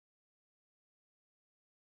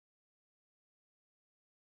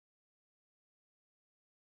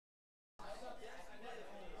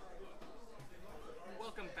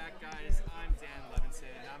Welcome back, guys. I'm Dan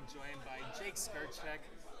Levinson, and I'm joined by Jake Skurchak,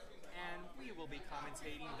 and we will be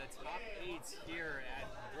commentating the top 8 here at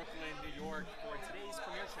Brooklyn, New York for today's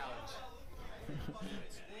Premier Challenge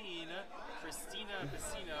between Christina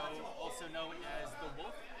Bacino, also known as The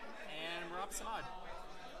Wolf, and Mihrab Samad.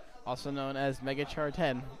 Also known as Mega Char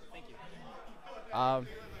 10. Thank you.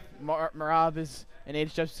 Mihrab is an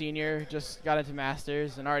aged up senior, just got into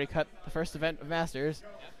Masters and already cut the first event of Masters.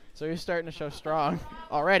 So he's starting to show strong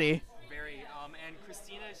already. Very. And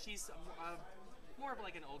Christina, she's more of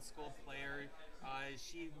like an old school player.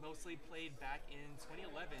 She mostly played back in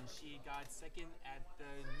 2011. She got second at the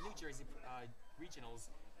New Jersey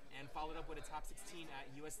regionals and followed up with a top 16 at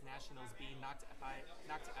U.S. Nationals, being knocked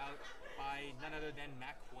out by none other than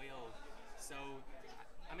Mac Whale. So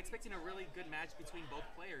I'm expecting a really good match between both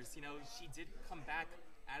players. You know, she did come back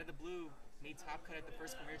out of the blue, made top cut at the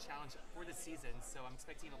first Premier Challenge for the season, so I'm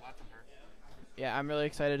expecting a lot from her. Yeah, I'm really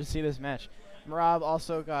excited to see this match. Mihrab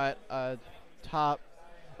also got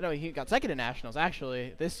he got second in Nationals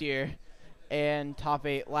actually this year, and top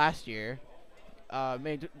 8 last year.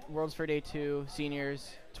 Made Worlds for Day 2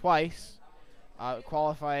 seniors twice,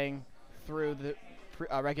 qualifying through the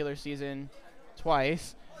regular season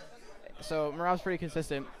twice. So Mihrab's pretty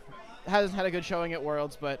consistent. Hasn't had a good showing at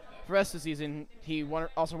Worlds, but for the rest of the season, he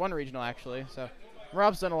also won a regional, actually. So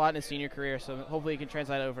Mihrab's done a lot in his senior career, so hopefully he can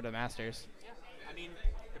translate it over to Masters. Yeah, I mean,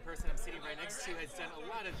 the person I'm sitting right next to has done a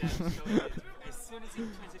lot of that. So as soon as he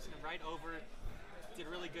transitioned right over, did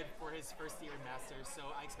really good for his first year in Masters, so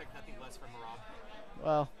I expect nothing less from Mihrab.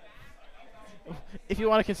 Well, if you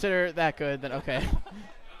want to consider that good, then okay.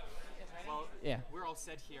 Well, yeah. We're all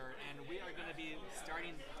set here, and we are going to be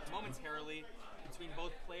starting momentarily between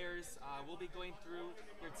both players. We'll be going through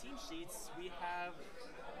their team sheets. We have,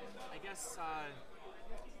 I guess,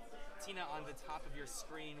 Tina on the top of your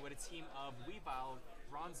screen with a team of Weavile,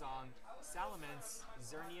 Bronzong, Salamence,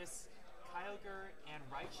 Xerneas, Kyogre, and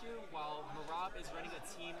Raichu, while Mihrab is running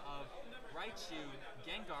a team of Raichu,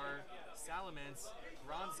 Gengar, Salamence,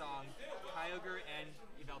 Bronzong, Kyogre, and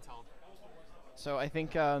Yveltal. So I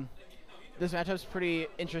think this matchup's pretty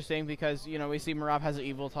interesting because, you know, we see Mihrab has an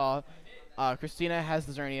Yveltal, Christina has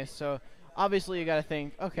the Xerneas, so obviously you got to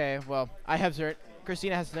think, okay, well,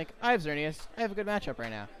 Christina has to think, I have Xerneas, I have a good matchup right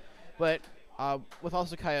now. But with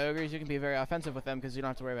also Kyogres, you can be very offensive with them because you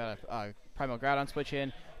don't have to worry about a Primal Groudon switch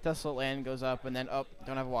in, Desolate Land goes up, and then,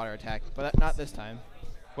 don't have a water attack. But not this time.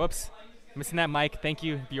 Whoops. Missing that mic. Thank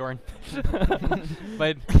you, Bjorn.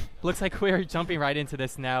 But looks like we're jumping right into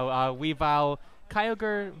this now. Weavile,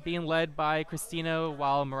 Kyogre being led by Christina,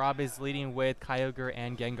 while Mihrab is leading with Kyogre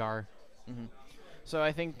and Gengar. So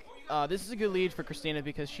I think this is a good lead for Christina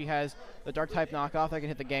because she has the Dark-type knockoff that can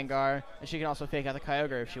hit the Gengar, and she can also fake out the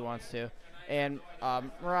Kyogre if she wants to. And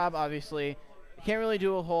Mihrab, obviously, can't really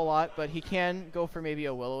do a whole lot, but he can go for maybe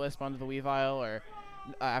a Will-O-Wisp onto the Weavile or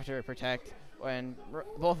after Protect, and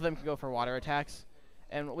both of them can go for water attacks.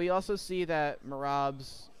 And we also see that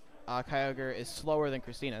Mihrab's Kyogre is slower than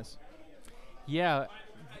Christina's. Yeah,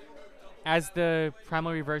 as the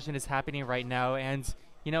primary version is happening right now, and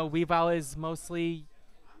you know, Weavile is mostly,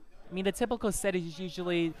 I mean, the typical set is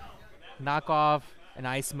usually knock off, an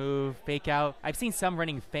ice move, fake out. I've seen some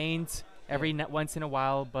running feint every once in a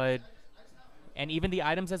while, and even the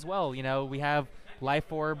items as well. You know, we have Life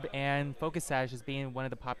Orb and Focus Sash as being one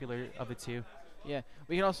of the popular of the two. Yeah,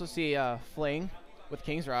 we can also see Fling with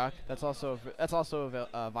King's Rock. That's also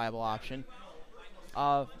a viable option.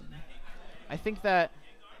 I think that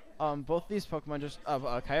both these Pokemon,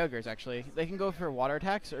 Kyogres actually, they can go for water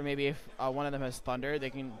attacks, or maybe if one of them has Thunder, they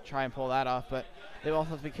can try and pull that off. But they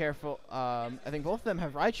also have to be careful. I think both of them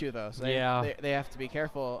have Raichu though, so they have to be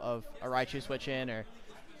careful of a Raichu switch in or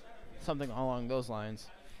something along those lines.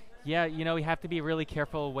 Yeah, you know, you have to be really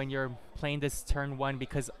careful when you're playing this turn 1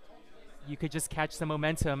 because you could just catch some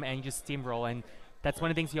momentum and you just steamroll, and that's one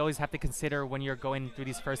of the things you always have to consider when you're going through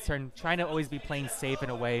these first turn, trying to always be playing safe in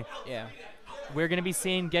a way. Yeah. We're going to be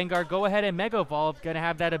seeing Gengar go ahead and Mega Evolve, going to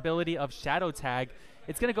have that ability of Shadow Tag.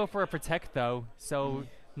 It's going to go for a Protect, though, so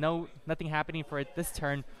nothing happening for it this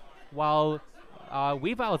turn, while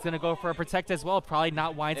Weavile is going to go for a Protect as well, probably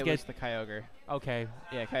not wanting to get... It was the Kyogre. Okay.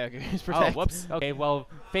 Yeah, Kyogre is Protect. Oh, whoops. Okay, well,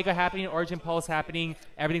 Fake Out happening, Origin Pulse happening,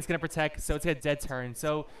 everything's going to Protect, so it's a dead turn.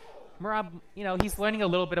 So Mihrab, you know, he's learning a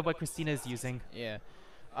little bit of what Christina is using. Yeah.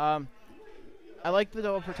 I like the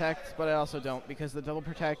double protect, but I also don't, because the double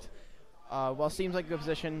protect, while it seems like a good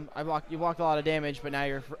position, you blocked a lot of damage, but now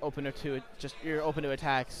you're open to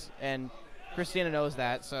attacks, and Christina knows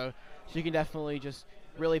that, so she can definitely just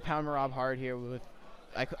really pound Mihrab hard here with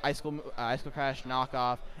Ice Cold Crash, knock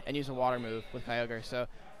off, and use a water move with Kyogre. So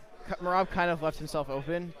Mihrab kind of left himself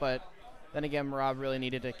open, but then again, Mihrab really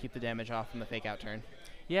needed to keep the damage off from the fake out turn.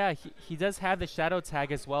 Yeah, he does have the Shadow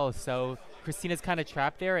tag as well, so Christina's kind of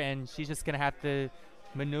trapped there, and she's just going to have to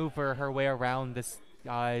maneuver her way around this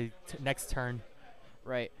next turn.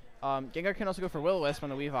 Right. Gengar can also go for Will-O-Wisp on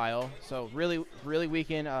the Weavile, so really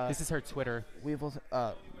weaken. This is her Twitter.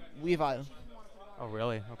 Weavile. Oh,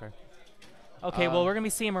 really? Okay. Okay, well, we're going to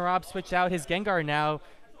be seeing Mihrab switch out his Gengar now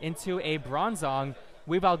into a Bronzong.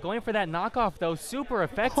 Weavile going for that knockoff, though. Super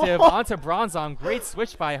effective onto Bronzong. Great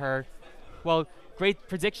switch by her. Well, great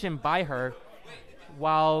prediction by her.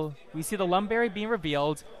 While we see the Lumberry being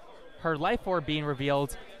revealed, her Life Orb being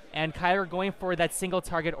revealed, and Kyogre going for that single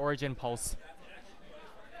target Origin Pulse.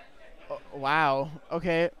 Wow.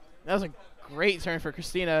 Okay, that was a great turn for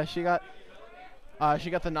Christina. She got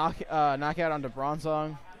the knockout onto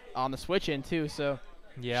Bronzong on the switch in too. So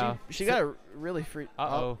yeah, she got a really free.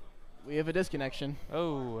 Uh-oh. We have a disconnection.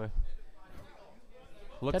 Oh.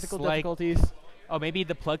 Looks Technical like difficulties. Oh, maybe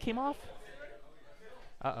the plug came off?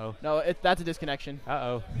 Uh-oh. No, that's a disconnection.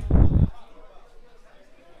 Uh-oh.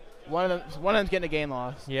 One of them's getting a game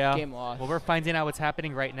loss. Yeah. Game loss. Well, we're finding out what's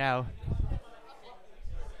happening right now.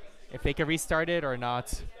 If they can restart it or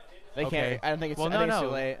not. They can't. I don't think it's, too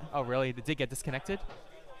late. Oh, really? Did it get disconnected?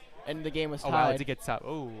 And the game was tied. Oh, wow. It did get stopped.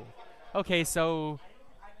 Oh. Okay, so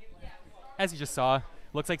as you just saw,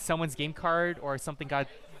 looks like someone's game card or something got...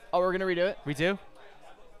 Oh, we're going to redo it? Redo?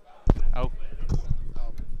 Oh.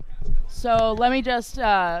 So let me just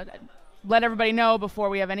let everybody know before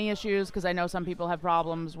we have any issues, because I know some people have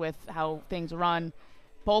problems with how things run.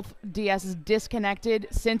 Both DSs disconnected.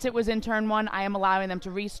 Since it was in turn 1, I am allowing them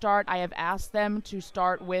to restart. I have asked them to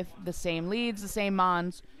start with the same leads, the same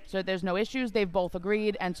mons, so that there's no issues. They've both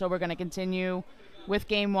agreed, and so we're going to continue with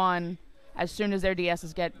game 1 as soon as their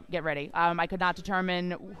DSs get ready. I could not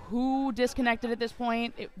determine who disconnected at this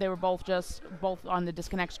point. They were both on the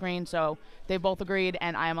disconnect screen, so they both agreed,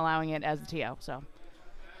 and I am allowing it as the TO. So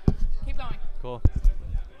keep going. Cool.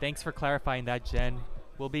 Thanks for clarifying that, Jen.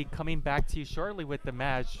 We'll be coming back to you shortly with the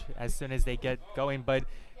match as soon as they get going, but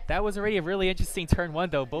that was already a really interesting turn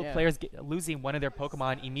 1, though. Both players losing one of their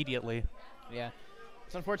Pokemon immediately. Yeah.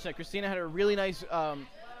 It's unfortunate. Christina had a really nice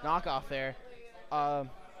knockoff there.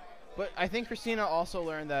 But I think Christina also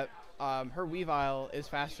learned that her Weavile is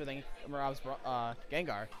faster than Mihrab's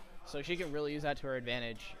Gengar, so she can really use that to her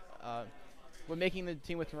advantage. When making the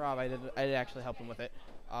team with Mihrab, I did actually help him with it.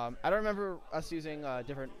 I don't remember us using a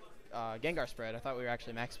different Gengar spread. I thought we were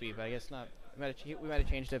actually max speed, but I guess not. We might have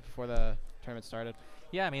changed it before the tournament started.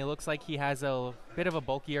 Yeah, I mean, it looks like he has a bit of a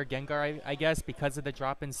bulkier Gengar, I guess, because of the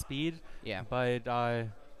drop in speed. Yeah. But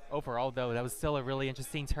overall, though, that was still a really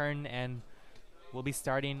interesting turn, and we'll be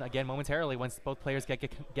starting again momentarily once both players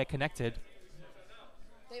get connected.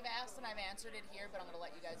 They've asked and I've answered it here, but I'm going to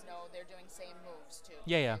let you guys know they're doing same moves too.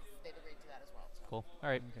 Yeah. They've agreed to that as well. So. Cool. All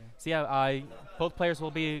right. Okay. So yeah, both players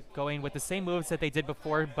will be going with the same moves that they did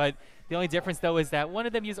before, but the only difference though is that one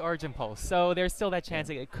of them used Origin Pulse, so there's still that chance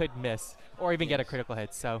that it could miss or even get a critical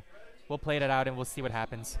hit. So we'll play it out and we'll see what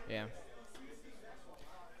happens. Yeah.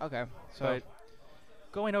 Okay. So but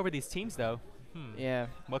going over these teams though. Yeah.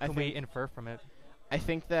 What can we infer from it? I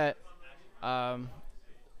think that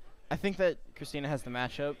Christina has the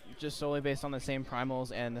matchup just solely based on the same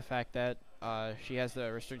primals and the fact that she has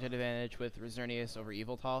the restricted advantage with Xerneas over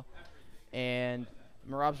Yveltal, and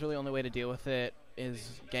Mihrab's really only way to deal with it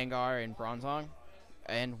is Gengar and Bronzong,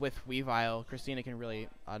 and with Weavile, Christina can really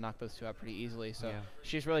knock those two out pretty easily. So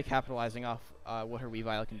she's really capitalizing off what her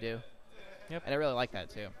Weavile can do. Yep. And I really like that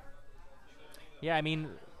too. Yeah, I mean,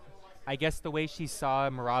 I guess the way she saw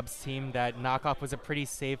Mihrab's team, that knockoff was a pretty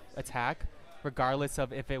safe attack, regardless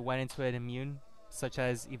of if it went into an immune, such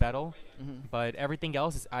as Yveltal. But everything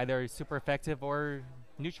else is either super effective or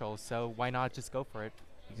neutral, so why not just go for it?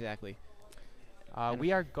 Exactly.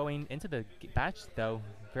 We are going into the match, though,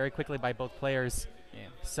 very quickly by both players. Yeah.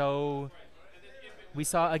 So we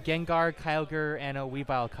saw a Gengar Kyogre and a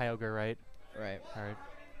Weavile Kyogre, right? Right. All right.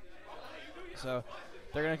 So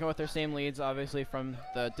they're going to go with their same leads, obviously, from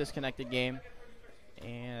the disconnected game.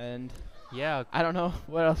 And yeah, I don't know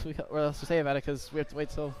what else to say about it because we have to wait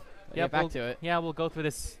till get back to it. Yeah, we'll go through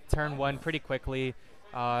this turn 1 pretty quickly.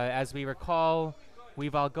 As we recall,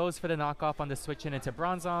 Weavile goes for the knockoff on the switch in into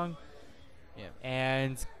Bronzong. Yeah.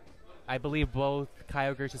 And I believe both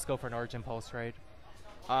Kyogres just go for an Origin Pulse, right?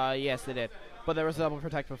 Yes, they did. But there was a double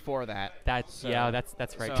protect before that. That's right.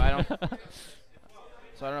 So I don't.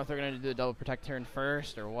 So I don't know if they're going to do the double protect turn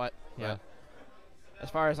first or what. Yeah.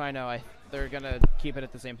 As far as I know, they're going to keep it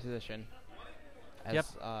at the same position. as Yep.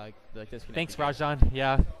 the disconnect. Thanks, Rajan.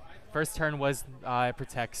 Yeah. First turn was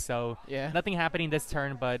Protect, so Yeah. nothing happening this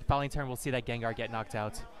turn, but following turn we'll see that Gengar get knocked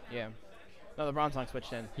out. Yeah. No, the Bronzong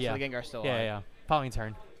switched in. Yeah. So the Gengar's still Yeah, alive. yeah. Following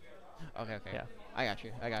turn. Okay, okay. Yeah. I got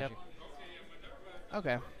you. I got Yep. you.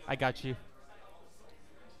 Okay. I got you.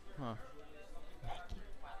 Huh.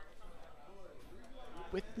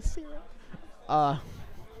 With the syrup.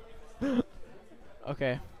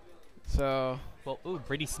 Okay. So. Well, ooh,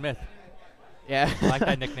 Brady Smith. Yeah. I like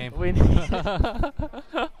that nickname. We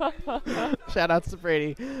shout outs to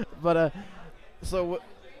Brady. But so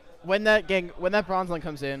when that Bronzong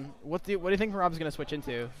comes in, what do you think Rob's gonna switch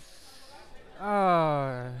into?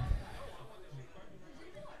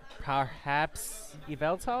 Perhaps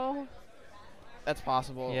Yveltal? That's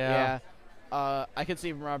possible. Yeah. I could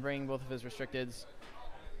see Rob bringing both of his restricteds.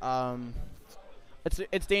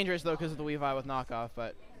 It's dangerous though because of the Weavile with knockoff,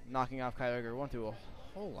 but knocking off Kyogre won't do a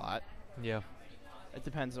whole lot. Yeah. It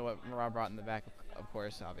depends on what Rob brought in the back, of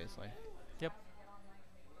course, obviously. Yep.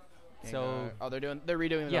 Gengar. So they're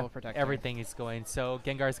redoing the yeah, double protect. everything is going. So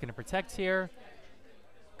Gengar is going to protect here.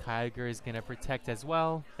 Kyogre is going to protect as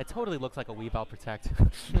well. It totally looks like a Weavile protect.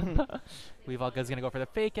 Weavile is going to go for the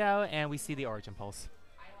fake out, and we see the Origin Pulse.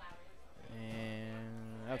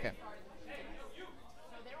 And okay.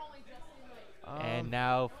 And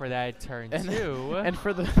now for that turn and 2. And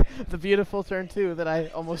for the beautiful turn 2 that I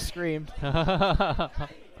almost screamed because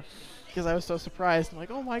I was so surprised. I'm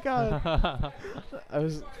like, oh my god!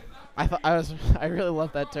 I really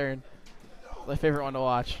loved that turn. My favorite one to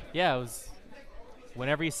watch. Yeah, it was.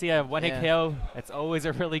 Whenever you see a one-hit Yeah. KO, it's always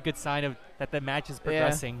a really good sign of that the match is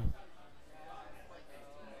progressing.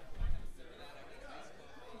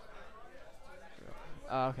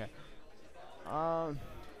 Okay.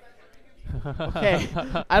 Okay.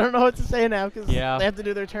 I don't know what to say now because Yeah. they have to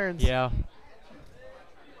do their turns. Yeah.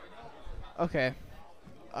 Okay.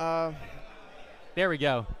 There we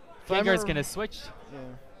go. So I'm Gengar's a- going to switch. Yeah.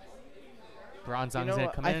 Bronzong's You know, going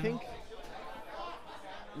to come I in. think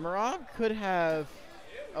Mihrab could have.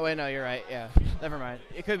 Oh wait, no, you're right. Yeah, never mind.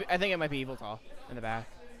 It could. I think it might be Yveltal in the back.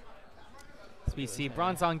 So we see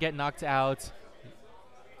Bronzong get knocked out.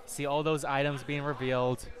 See all those items being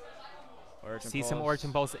revealed. See some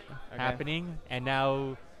Origin Pulse happening. And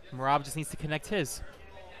now Mihrab just needs to connect his.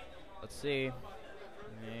 Let's see.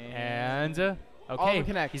 And all okay, of them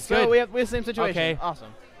connect. he's So good. we have the same situation. Okay.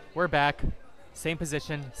 Awesome. We're back. Same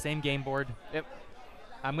position, same game board. Yep.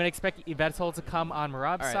 I'm going to expect Yveltal to come on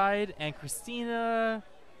Mihrab's All right. side. And Christina.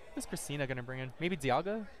 Who's Christina going to bring in? Maybe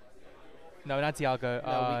Dialga? No, not Dialga. No,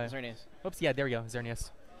 Xerneas. Oops, yeah, there we go.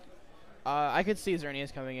 Xerneas. I could see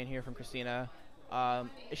Xerneas coming in here from Christina.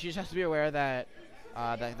 She just has to be aware that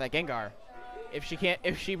that Gengar, if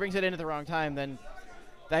she brings it in at the wrong time, then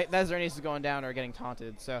that Xerneas is going down or getting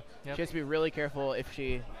taunted. So Yep. she has to be really careful if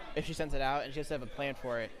she sends it out, and she has to have a plan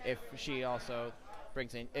for it if Mihrab also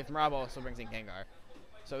brings in Gengar.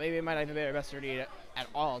 So maybe it might not even be our best strategy at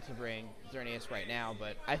all to bring Xerneas right now,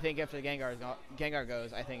 but I think after Gengar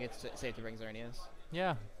goes, I think it's safe to bring Xerneas.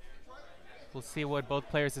 Yeah. We'll see what both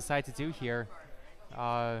players decide to do here.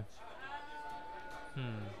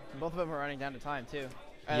 Both of them are running down to time too.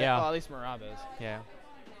 Yeah. Well, at least Mihrab is. Yeah.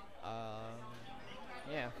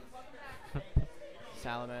 Yeah.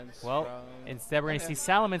 Salamence. Well, from instead we're going to see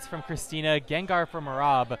Salamence from Christina, Gengar from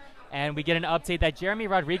Mihrab, and we get an update that Jeremy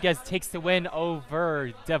Rodriguez takes the win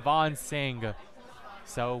over Devon Singh.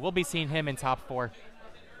 So we'll be seeing him in top 4.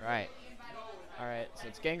 Right. All right. So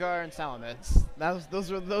it's Gengar and Salamence.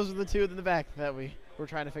 Those are the two in the back that we were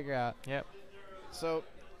trying to figure out. Yep. So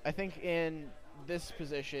I think in this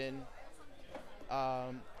position,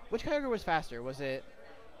 which Kyogre was faster? Was it?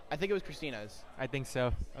 I think it was Christina's. I think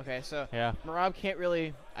so. Okay, so Yeah. Mihrab can't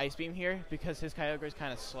really Ice Beam here because his Kyogre is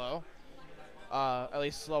kind of slow. At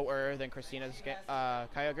least slower than Christina's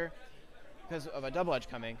Kyogre because of a double edge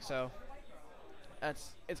coming. So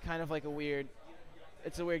it's kind of like a weird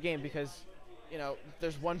game because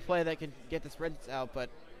there's one play that can get the sprints out, but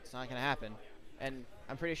it's not going to happen. And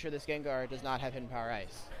I'm pretty sure this Gengar does not have Hidden Power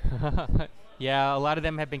Ice. Yeah, a lot of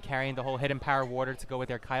them have been carrying the whole Hidden Power Water to go with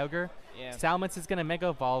their Kyogre. Yeah. Salamence is going to Mega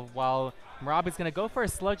Evolve while Mihrab is going to go for a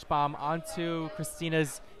Sludge Bomb onto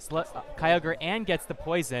Christina's Kyogre and gets the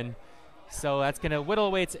Poison. So that's going to whittle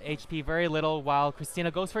away its HP very little while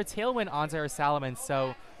Christina goes for a Tailwind onto her Salamence.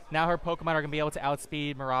 So now her Pokemon are going to be able to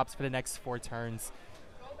outspeed Mihrab's for the next 4 turns.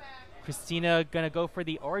 Christina going to go for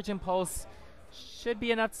the Origin Pulse. Should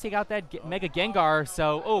be enough to take out that Mega Gengar.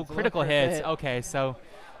 So, critical hits. Okay, so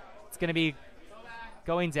it's going to be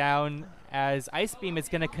going down as Ice Beam is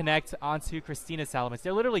going to connect onto Christina Salamence.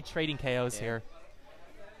 They're literally trading KOs here.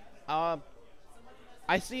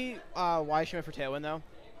 I see why she went for Tailwind, though.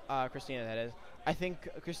 Christina, that is. I think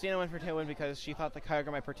Christina went for Tailwind because she thought the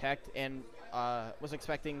Kyogre might protect and was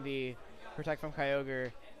expecting the protect from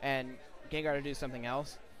Kyogre and Gengar to do something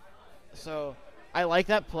else. So I like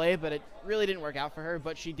that play, but it really didn't work out for her.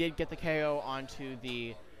 But she did get the KO onto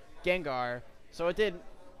the Gengar, so it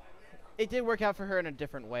did work out for her in a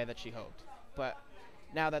different way that she hoped. But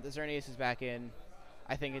now that the Xerneas is back in,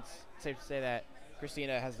 I think it's safe to say that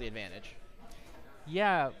Christina has the advantage.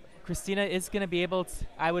 Yeah, Christina is going to be able to,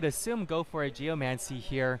 I would assume, go for a Geomancy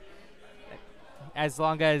here, as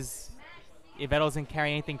long as Yveltal doesn't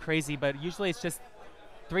carry anything crazy, but usually it's just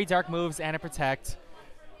 3 dark moves and a protect,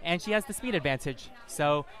 and she has the speed advantage.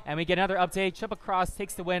 So, and we get another update. Chupa Cross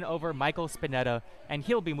takes the win over Michael Spinetta, and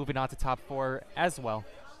he'll be moving on to top 4 as well.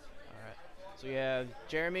 All right. So you have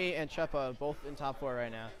Jeremy and Chupa both in top 4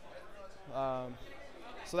 right now.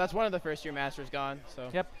 So that's one of the first-year Masters gone.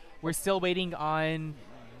 So Yep. We're still waiting on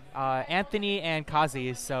Anthony and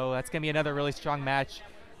Kazi, so that's going to be another really strong match.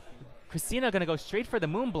 Christina going to go straight for the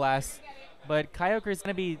Moonblast, but Kyogre is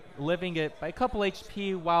going to be living it by a couple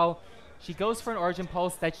HP while she goes for an Origin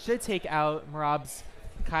Pulse that should take out Mihrab's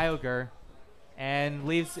Kyogre and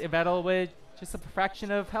leaves Yveltal with just a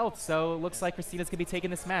fraction of health. So it looks like Christina's going to be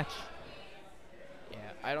taking this match. yeah,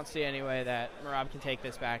 I don't see any way that Mihrab can take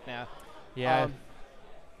this back now. Yeah.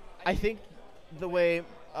 I think the way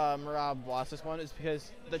Mihrab lost this one is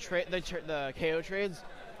because the KO trades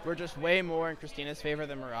were just way more in Christina's favor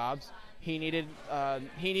than Mihrab's. He needed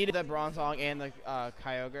the Bronzong and the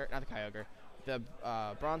the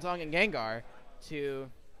Bronzong and Gengar to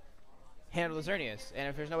handle the Xerneas. And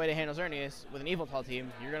if there's no way to handle Xerneas with an Yveltal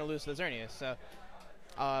team, you're going to lose to the Xerneas. So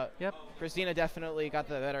Yep. Christina definitely got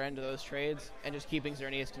the better end of those trades, and just keeping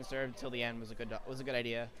Xerneas conserved till the end was a good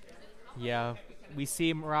idea. Yeah, we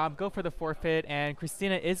see Mihrab go for the forfeit, and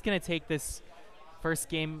Christina is going to take this first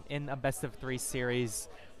game in a best-of-3 series.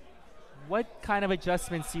 What kind of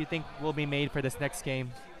adjustments do you think will be made for this next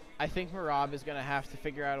game? I think Mihrab is going to have to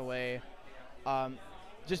figure out a way,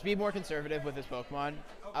 just be more conservative with his Pokemon,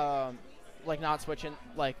 like not switching,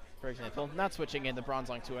 like for example, not switching in the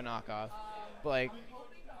Bronzong to a knockoff. But, like,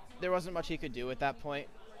 there wasn't much he could do at that point.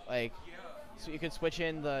 Like, so you could switch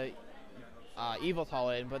in the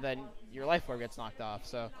Yveltal in, but then your Life Orb gets knocked off.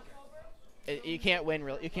 So you can't win.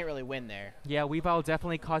 You can't really win there. Yeah, Weavile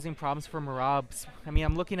definitely causing problems for Mihrab. I mean,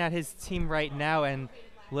 I'm looking at his team right now, and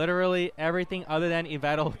literally everything other than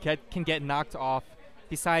Yveltal can get knocked off,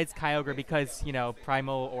 besides Kyogre, because, you know,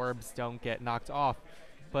 Primal Orbs don't get knocked off.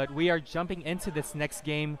 But we are jumping into this next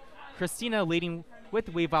game. Christina leading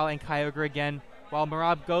with Weavile and Kyogre again, while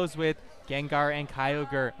Mihrab goes with Gengar and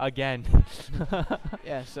Kyogre again.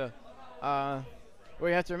 Yeah, so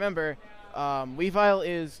we have to remember, Weavile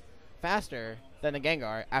is faster than the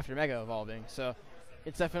Gengar after Mega Evolving, so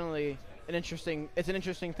it's definitely an interesting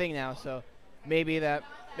thing now. So maybe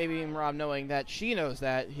Mihrab, knowing that she knows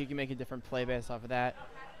that, he can make a different play based off of that.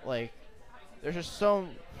 Like, there's just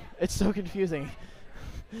it's so confusing.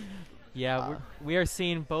 Yeah, we are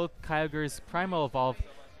seeing both Kyogre's Primal Evolve,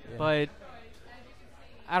 Yeah. but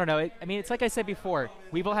I don't know. I mean, it's like I said before.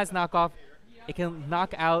 Weavile has knockoff. It can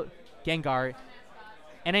knock out Gengar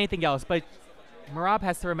and anything else, but Mihrab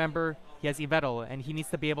has to remember he has Yveltal, and he needs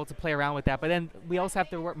to be able to play around with that. But then we also have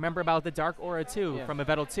to remember about the Dark Aura too, Yeah. from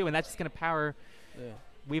Yveltal too, and that's just going to power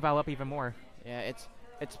Weavile up even more. Yeah,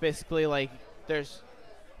 it's basically like it's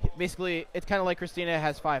kind of like Christina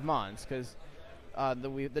has 5 Mons, because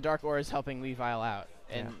the Dark Aura is helping Weavile out,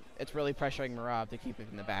 and it's really pressuring Mihrab to keep it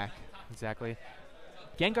in the back. Exactly.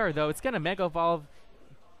 Gengar, though, it's going to Mega Evolve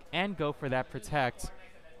and go for that Protect,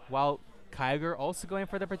 while Kyogre also going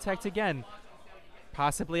for the Protect again.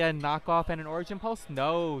 Possibly a knockoff and an Origin Pulse?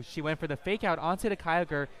 No, she went for the Fake Out onto the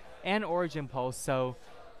Kyogre and Origin Pulse, so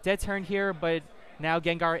dead turn here, but now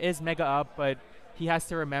Gengar is Mega up, but he has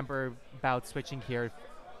to remember about switching here.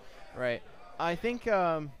 Right. I think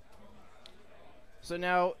so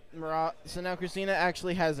now Christina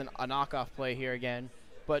actually has a knockoff play here again,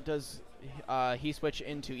 but does he switch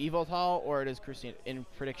into Yveltal, or does Christina, in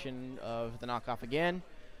prediction of the knockoff again,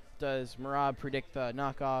 does Mihrab predict the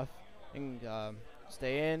knockoff and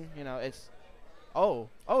stay in? You know, it's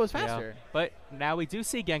it's faster. Yeah. But now we do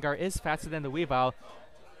see Gengar is faster than the Weavile.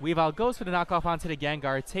 Weavile goes for the knockoff onto the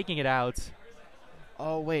Gengar, taking it out.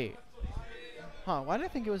 Oh wait, why did I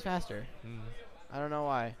think it was faster? I don't know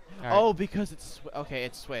why. All right. Because it's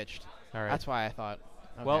it's switched. All right. That's why I thought.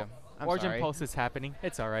 Okay. Well, I'm Origin sorry. Pulse is happening.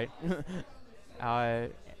 It's all right.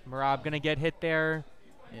 Mihrab gonna get hit there.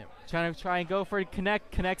 Yeah. Try and go for it.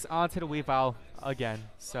 Connects onto the Weavile again.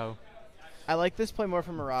 So I like this play more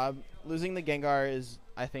from Mihrab. Losing the Gengar is,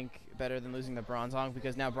 I think, better than losing the Bronzong,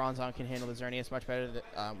 because now Bronzong can handle the Xerneas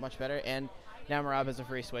much better, and now Mihrab has a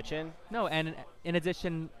free switch in. No, and in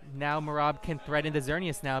addition, now Mihrab can threaten the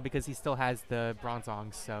Xerneas now because he still has the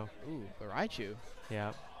Bronzong. So. Ooh, the Raichu.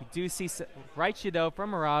 Yeah, we do see Raichu though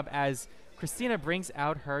from Mihrab as Christina brings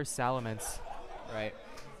out her Salamence. Right.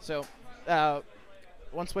 So,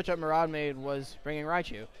 one switch up Mihrab made was bringing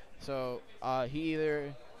Raichu. So, he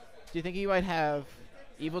either... Do you think he might have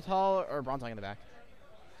Yveltal or Bronzong in the back?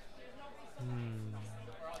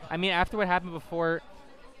 I mean, after what happened before,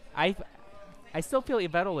 I still feel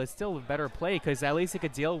Yveltal is still a better play because at least it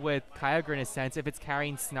could deal with Kyogre in a sense if it's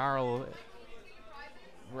carrying Snarl.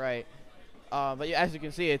 Right. But yeah, as you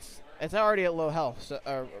can see, it's already at low health,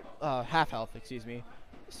 so, half health, excuse me.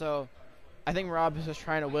 So, I think Mihrab is just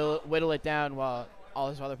trying to whittle it down while all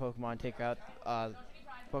his other Pokemon take out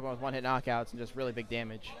Pokemon with one-hit knockouts and just really big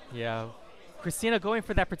damage. Yeah. Christina going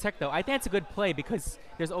for that Protect, though. I think it's a good play because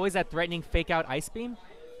there's always that threatening fake-out Ice Beam.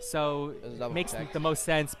 So it makes the most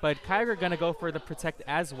sense. But Kyogre going to go for the Protect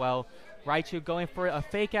as well. Raichu going for a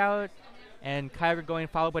fake-out, and Kyogre going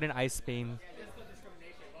followed with an Ice Beam.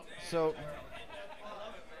 So,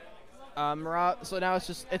 Mihrab, so now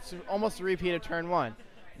it's almost a repeat of turn 1.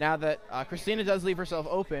 Now that Christina does leave herself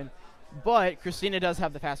open, but Christina does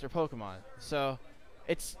have the faster Pokemon. So,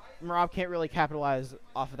 Mihrab can't really capitalize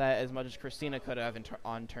off of that as much as Christina could have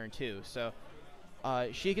on turn 2. So,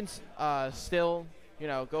 she can still,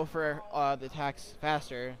 go for the attacks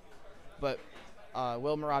faster, but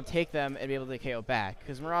will Mihrab take them and be able to KO back?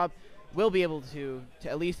 Because Mihrab will be able to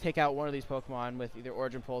at least take out one of these Pokemon with either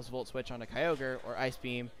Origin Pulse, Volt Switch onto Kyogre, or Ice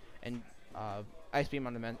Beam, and Ice Beam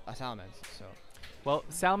on the Salamence. So, well,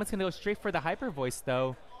 Salamence can go straight for the Hyper Voice,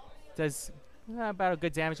 though. Does about a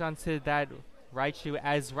good damage onto that Raichu,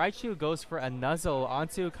 as Raichu goes for a Nuzzle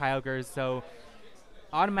onto Kyogre, so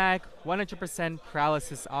automatic 100%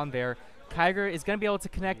 paralysis on there. Kyogre is going to be able to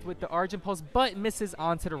connect with the Origin Pulse, but misses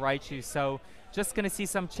onto the Raichu, so just going to see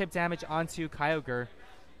some chip damage onto Kyogre.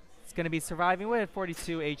 It's going to be surviving with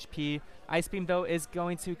 42 HP. Ice Beam, though, is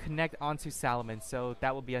going to connect onto Salamence, so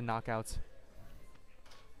that will be a knockout.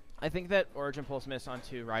 I think that Origin Pulse miss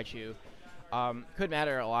onto Raichu could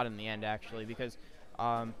matter a lot in the end, actually, because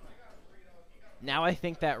now I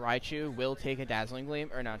think that Raichu will take a Dazzling Gleam,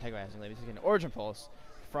 or not take a Dazzling Gleam, he's taking an Origin Pulse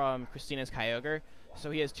from Christina's Kyogre, so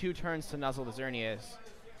he has 2 turns to Nuzzle the Xerneas.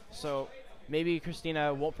 So maybe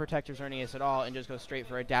Christina won't protect her Xerneas at all and just go straight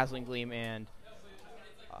for a Dazzling Gleam and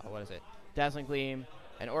Dazzling Gleam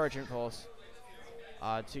and Origin Pulse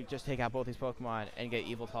to just take out both these Pokemon and get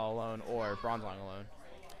Yveltal alone or Bronzong alone.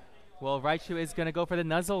 Well, Raichu is going to go for the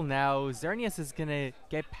Nuzzle now. Xerneas is going to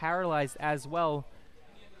get paralyzed as well.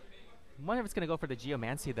 I wonder if it's going to go for the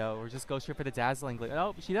Geomancy, though, or just go straight for the Dazzling Gleam.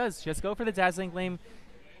 Oh, she does. Just go for the Dazzling Gleam.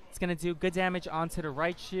 It's going to do good damage onto the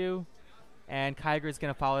Raichu, and Kyogre is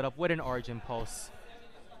going to follow it up with an Origin Pulse.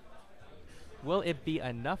 Will it be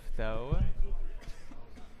enough, though?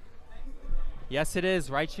 Yes, it is.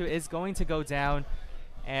 Raichu is going to go down,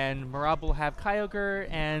 and Mihrab will have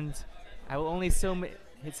Kyogre, and I will only assume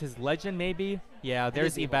it's his Legend, maybe? Yeah,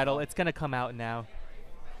 there's Yveltal. It's going to come out now.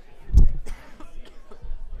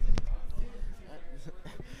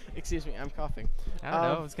 Excuse me, I'm coughing. I don't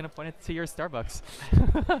know. I was going to point it to your Starbucks.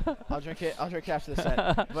 I'll drink it after the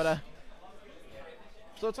set. But,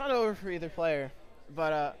 so it's not over for either player,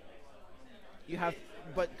 but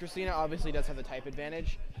but Christina obviously does have the type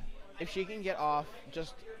advantage. If she can get off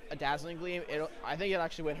just a Dazzling Gleam, I think it'll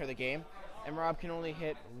actually win her the game. And Mihrab can only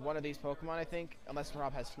hit one of these Pokemon, I think, unless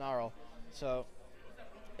Mihrab has Snarl. So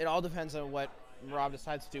it all depends on what Mihrab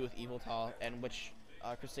decides to do with Yveltal and which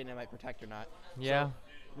Christina might protect or not. Yeah. So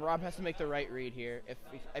Mihrab has to make the right read here.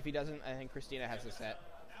 If he doesn't, I think Christina has the set.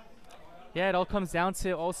 Yeah, it all comes down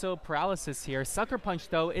to also paralysis here. Sucker Punch,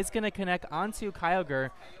 though, is going to connect onto Kyogre.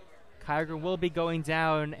 Kyogre will be going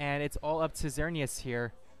down, and it's all up to Xerneas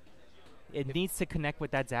here. It needs to connect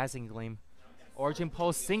with that Dazzling Gleam. Origin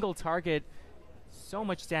Pulse, single target. So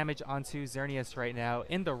much damage onto Xerneas right now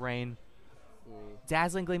in the rain.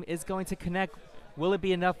 Dazzling Gleam is going to connect. Will it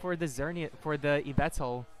be enough for the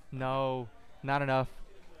Yveltal? No, not enough.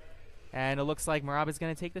 And it looks like Mihrab is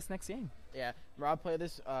going to take this next game. Yeah, Mihrab played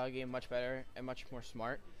this game much better and much more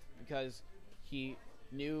smart because he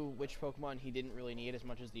knew which Pokemon he didn't really need as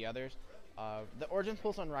much as the others. The Origin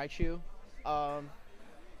Pulse on Raichu,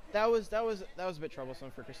 that was a bit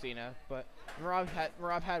troublesome for Christina, but Mihrab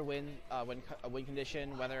had a win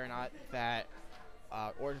condition whether or not that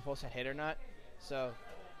Origin Pulse had hit or not. So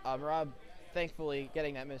Mihrab, thankfully,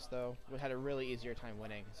 getting that miss though had a really easier time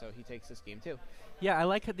winning. So he takes this game too. Yeah, I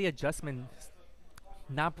like the adjustment.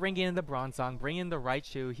 Not bringing in the Bronzong, bringing in the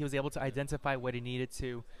Raichu. He was able to identify what he needed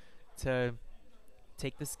to to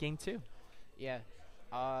take this game 2. Yeah.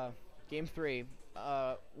 Game 3.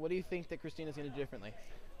 What do you think that Christina's going to do differently?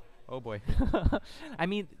 Oh boy. I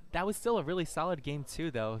mean, that was still a really solid game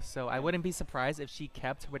 2, though, so I wouldn't be surprised if she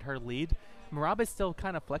kept with her lead. Mihrab is still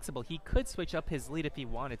kind of flexible. He could switch up his lead if he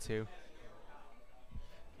wanted to.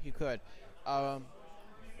 He could.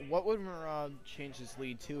 What would Mihrab change his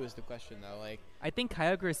lead to is the question, though. Like, I think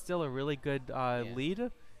Kyogre is still a really good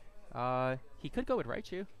lead. He could go with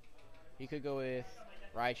Raichu. he could go with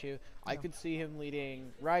Raichu. I could see him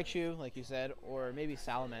leading Raichu, like you said, or maybe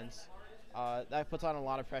Salamence. That puts on a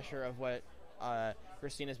lot of pressure of what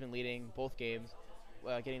Christina's been leading both games,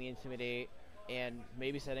 getting the Intimidate, and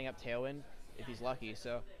maybe setting up Tailwind if he's lucky.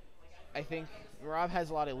 So I think Mihrab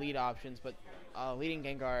has a lot of lead options, but leading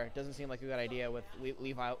Gengar doesn't seem like a good idea with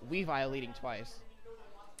Weavile leading twice.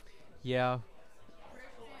 Yeah.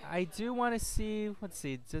 I do want to see, let's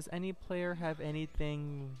see, does any player have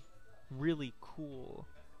anything really cool?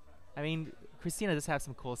 I mean, Christina does have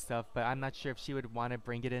some cool stuff, but I'm not sure if she would want to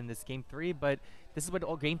bring it in this Game 3, but this is what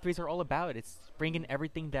all Game 3s are all about. It's bringing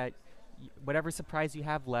everything that, whatever surprise you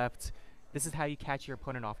have left, this is how you catch your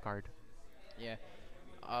opponent off guard. Yeah.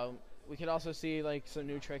 We could also see like some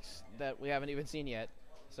new tricks that we haven't even seen yet.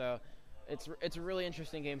 So it's a really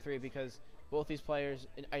interesting Game 3 because both these players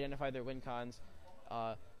identified their win cons.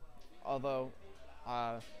 Although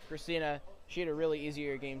Christina, she had a really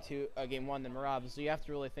easier Game 1 than Mihrab, so you have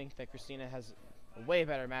to really think that Christina has a way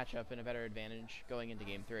better matchup and a better advantage going into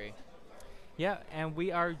Game 3. Yeah, and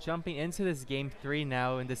we are jumping into this Game 3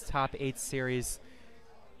 now in this top 8 series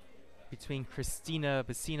between Christina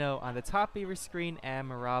Bacino on the top of your screen and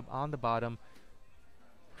Mihrab on the bottom.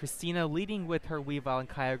 Christina leading with her Weavile and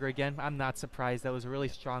Kyogre again. I'm not surprised. That was a really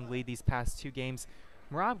strong lead these past 2 games.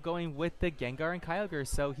 Mihrab going with the Gengar and Kyogre,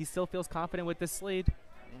 so he still feels confident with this lead.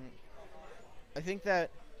 I think that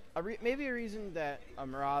maybe a reason that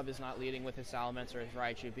Mihrab is not leading with his Salamence or his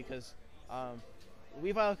Raichu because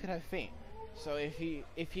Weavile could have Feint. So if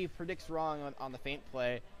he predicts wrong on the Feint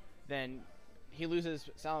play, then he loses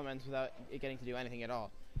Salamence without it getting to do anything at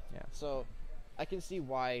all. Yeah. So I can see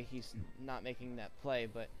why he's not making that play,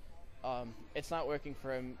 but it's not working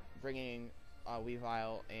for him bringing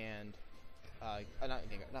Weavile and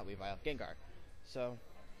not Weavile, Gengar. So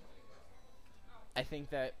I think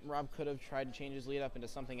that Mihrab could have tried to change his lead up into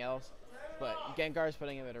something else, but Gengar is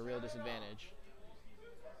putting him at a real disadvantage.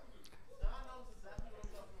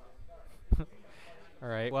 All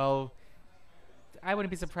right. Well, I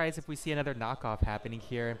wouldn't be surprised if we see another knockoff happening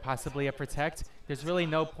here and possibly a Protect. There's really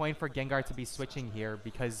no point for Gengar to be switching here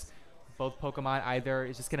because both Pokemon either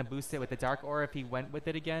is just going to boost it with the Dark Aura if he went with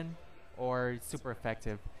it again, or super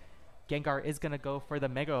effective. Gengar is going to go for the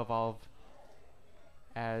Mega Evolve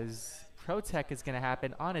as Protect is going to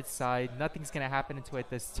happen on its side. Nothing's going to happen to it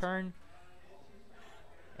this turn.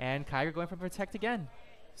 And Kyogre going for Protect again.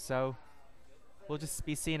 So we'll just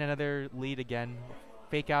be seeing another lead again.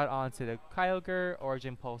 Fake out onto the Kyogre,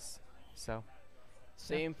 Origin Pulse. So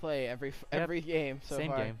same play every game so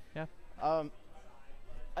same far. Game. Yeah.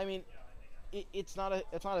 I mean, it's not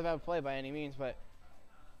a bad play by any means, but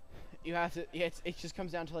you have to. Yeah, it just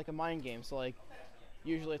comes down to like a mind game. So like,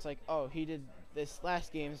 usually it's like, oh, he did this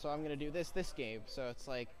last game, so I'm gonna do this game. So it's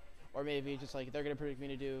like, or maybe just like they're gonna predict me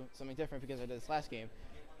to do something different because I did this last game.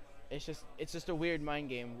 It's just a weird mind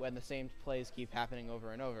game when the same plays keep happening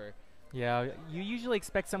over and over. Yeah, you usually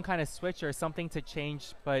expect some kind of switch or something to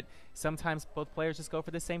change, but sometimes both players just go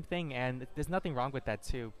for the same thing, and there's nothing wrong with that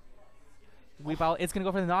too. Weavile is going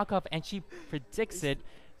to go for the knockoff, and she predicts it,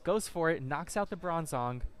 goes for it, knocks out the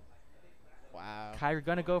Bronzong. Wow. Kyogre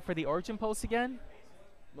going to go for the Origin Pulse again?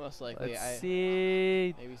 Most likely. Let's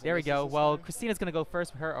see. There we go. Well, time. Christina's going to go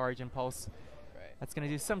first with her Origin Pulse. Right. That's going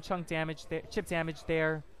to do some chip damage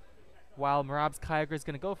there. While Mihrab's Kyogre is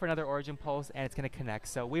going to go for another Origin Pulse, and it's going to connect.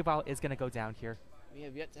 So Weavile is going to go down here. We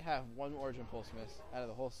have yet to have one Origin Pulse miss out of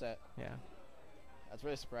the whole set. Yeah. That's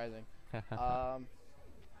really surprising.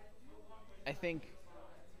 I think,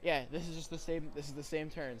 yeah, this is just the same. This is the same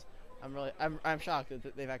turns. I'm shocked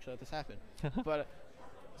that they've actually let this happen. But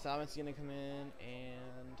Salamence is going to come in,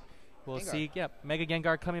 and we'll Gengar. see. Yep, Mega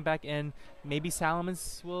Gengar coming back in. Maybe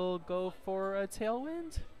Salamence will go for a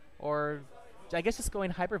Tailwind, or I guess just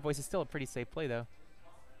going Hyper Voice is still a pretty safe play, though.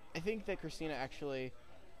 I think that Christina actually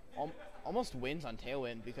almost wins on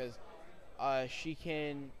Tailwind because she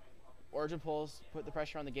can Origin Pulse, put the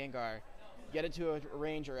pressure on the Gengar, get it to a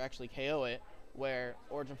range or actually KO it, where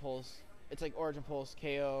Origin Pulse, it's like Origin Pulse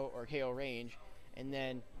KO or KO range, and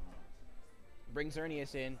then bring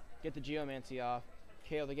Xerneas in, get the Geomancy off,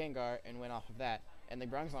 KO the Gengar, and win off of that. And the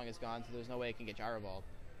Bronzong is gone, so there's no way it can get Gyro Balled.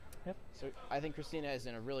 Yep. So I think Christina is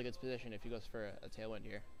in a really good position if he goes for a Tailwind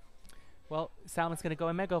here. Well, Salamence going to go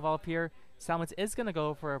in Mega Evolve here. Salamence is going to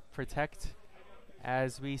go for a Protect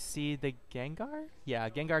as we see the Gengar. Yeah,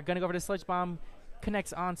 Gengar going to go for the Sludge Bomb.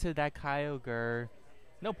 Connects onto that Kyogre.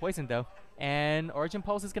 No poison, though. And Origin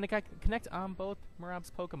Pulse is going to connect on both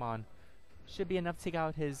Mihrab's Pokemon. Should be enough to take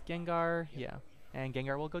out his Gengar. Yeah, and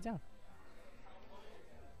Gengar will go down.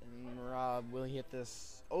 And Mihrab, will he hit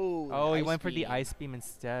this? Oh, Oh, he Ice went for the Beam. Ice Beam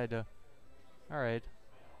instead. All right.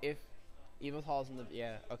 If Yveltal's in the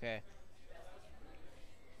okay.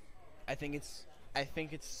 I think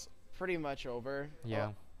it's pretty much over. Yeah.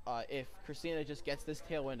 If Christina just gets this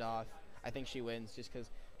Tailwind off, I think she wins just because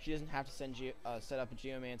she doesn't have to set up a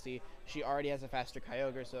Geomancy. She already has a faster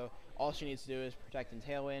Kyogre, so all she needs to do is protect and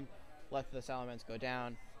Tailwind, let the Salamence go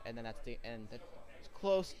down, and then that's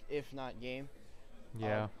close, if not game.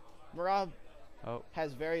 Yeah. Mihrab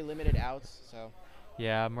has very limited outs, so.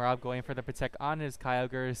 Yeah, Mihrab going for the Protect on his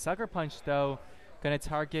Kyogre. Sucker Punch, though, going to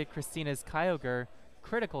target Christina's Kyogre.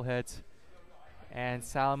 Critical hit. And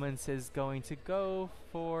Salamence is going to go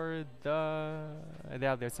for the...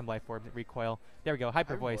 there's some Life Orb recoil. There we go,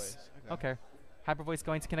 Hyper Voice. Okay. Hyper Voice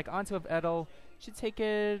going to connect onto Yveltal. Should take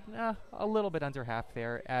it a little bit under half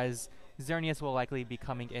there, as Xerneas will likely be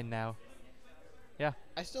coming in now. Yeah.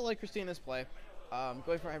 I still like Christina's play.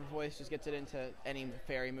 Going for Hyper Voice just gets it into any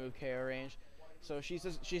Fairy move KO range. So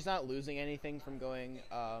she's not losing anything from going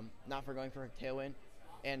for a Tailwind,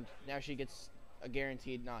 and now she gets a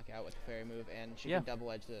guaranteed knockout with the Fairy move, and she can double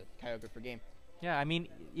edge the Kyogre for game. Yeah, I mean,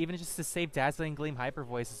 even just to save Dazzling Gleam Hyper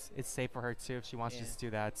Voice, it's safe for her too if she wants to just do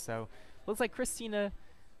that. So looks like Christina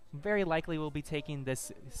very likely will be taking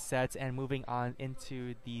this set and moving on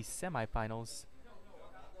into the semifinals.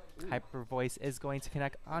 Hyper Voice is going to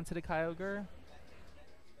connect onto the Kyogre.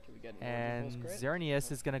 And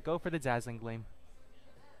Xerneas is going to go for the Dazzling Gleam.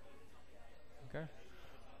 Okay.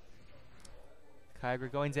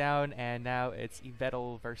 Kyogre going down, and now it's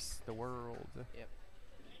Yveltal versus the world. Yep.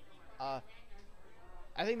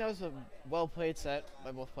 I think that was a well-played set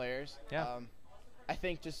by both players. Yeah. I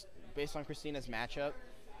think just based on Christina's matchup,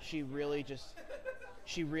 she really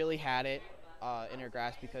had it in her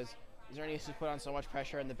grasp, because Xerneas has put on so much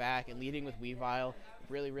pressure in the back, and leading with Weavile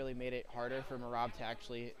really made it harder for Mihrab to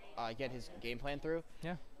actually get his game plan through.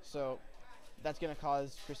 Yeah. So that's going to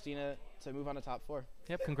cause Christina to move on to top 4.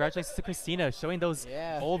 Yep, congratulations to Christina, showing those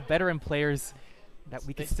old veteran players that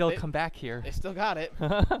we can still come back here. They still got it.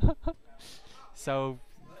 So,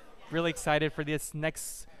 really excited for this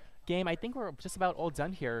next game. I think we're just about all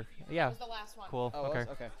done here. Yeah. That was the last one. Cool. Oh, okay.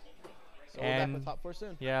 Okay. So we're back with top 4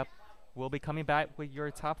 soon. Yeah, we'll be coming back with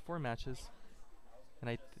your top 4 matches.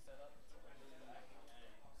 And